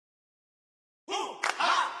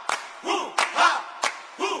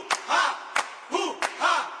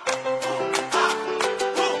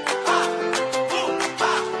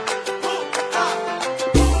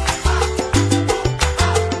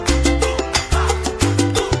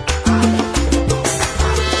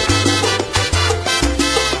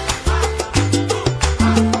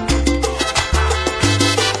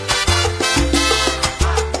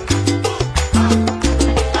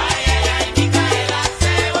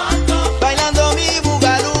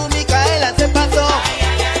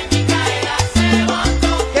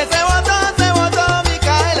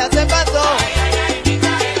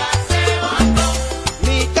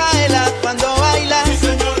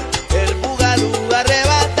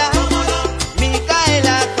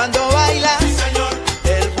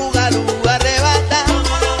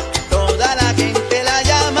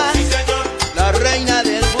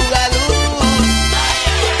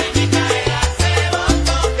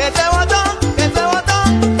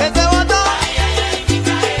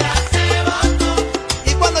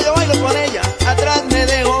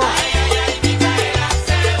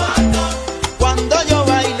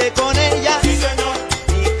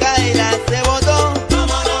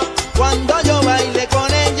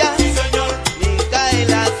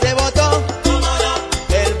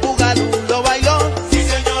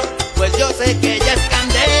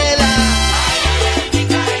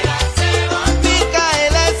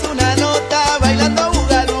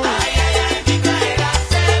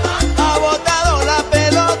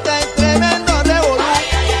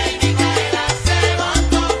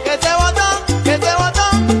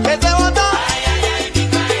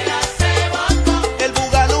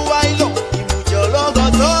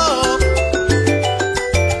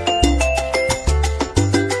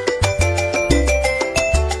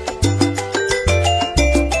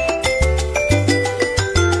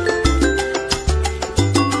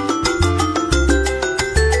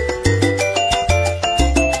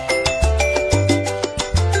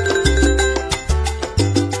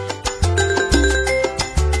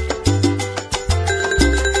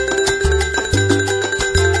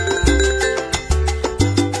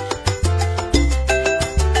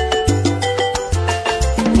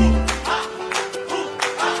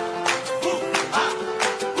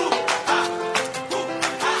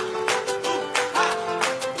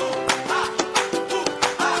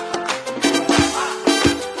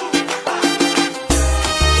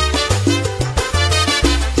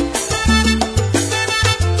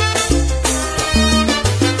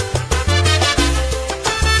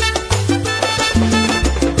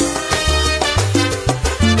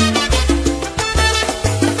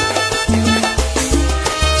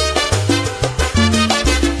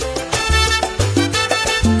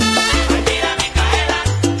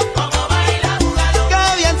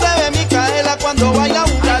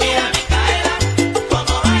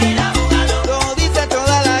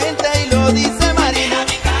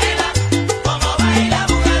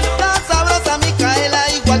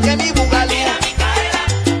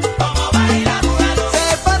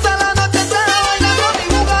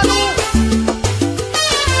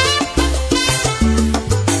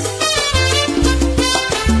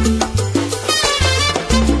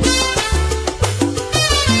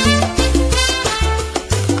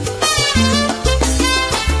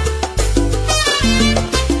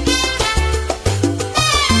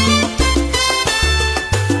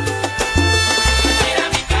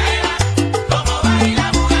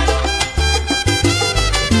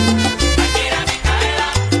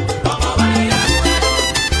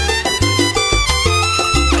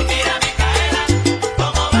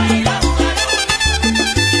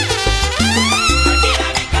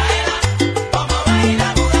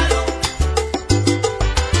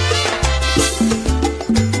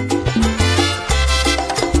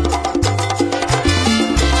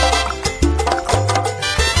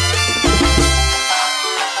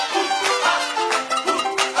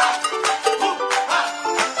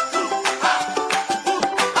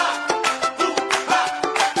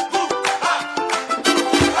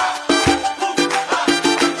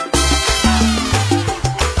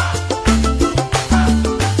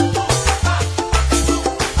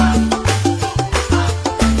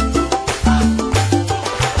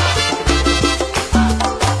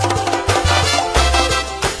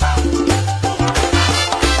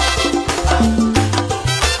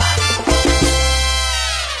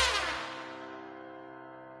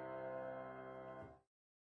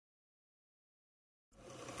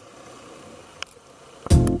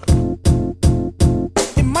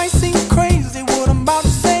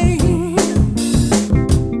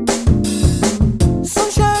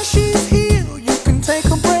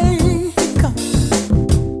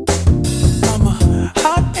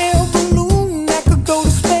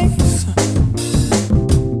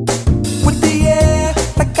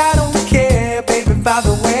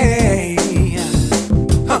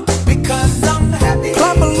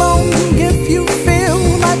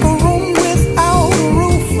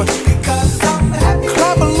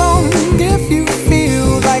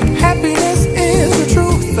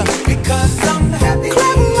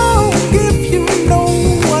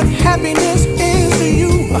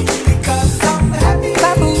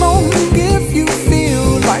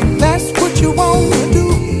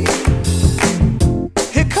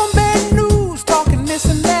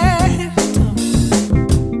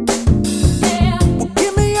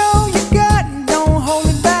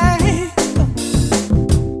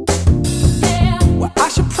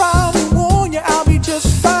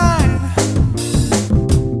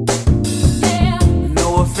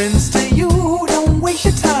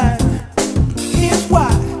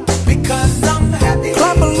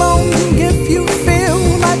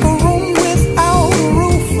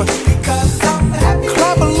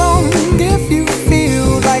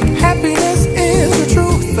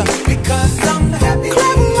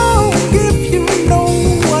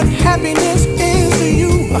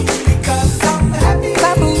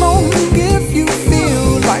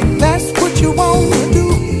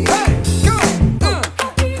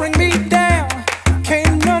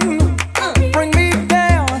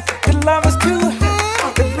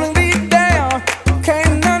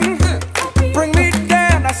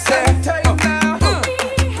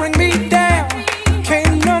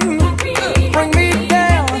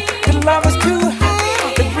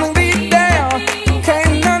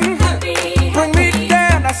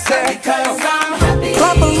because I'm happy.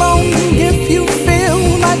 Clap along if you feel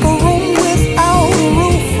like a room without a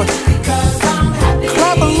roof. Because I'm happy.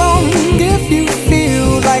 Clap along if you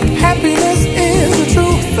feel like happiness is the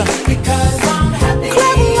truth. Because I'm happy.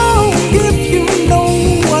 Clap along if you know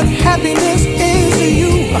what happiness is to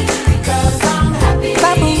you. Because I'm happy.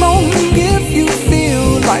 Clap along if you feel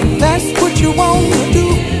like that's what you want to do.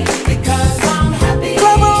 Because I'm happy.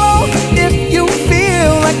 Clap along if you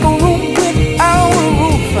feel like a room without a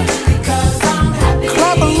roof. Because I'm happy.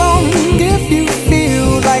 Clap along if you feel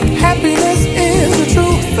like happiness is the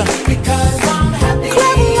truth. Because I'm happy.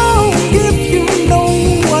 Clap along if you know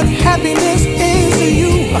what happiness is to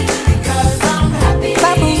you. Because I'm happy.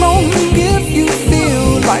 Clap along if you feel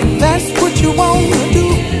like that's what you want to do.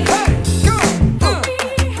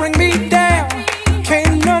 Bring me down,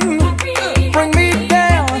 can't none bring me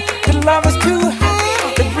down. The love is too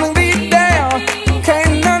high to bring me down.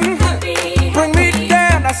 Can't none bring me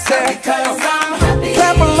down. I said, Because I'm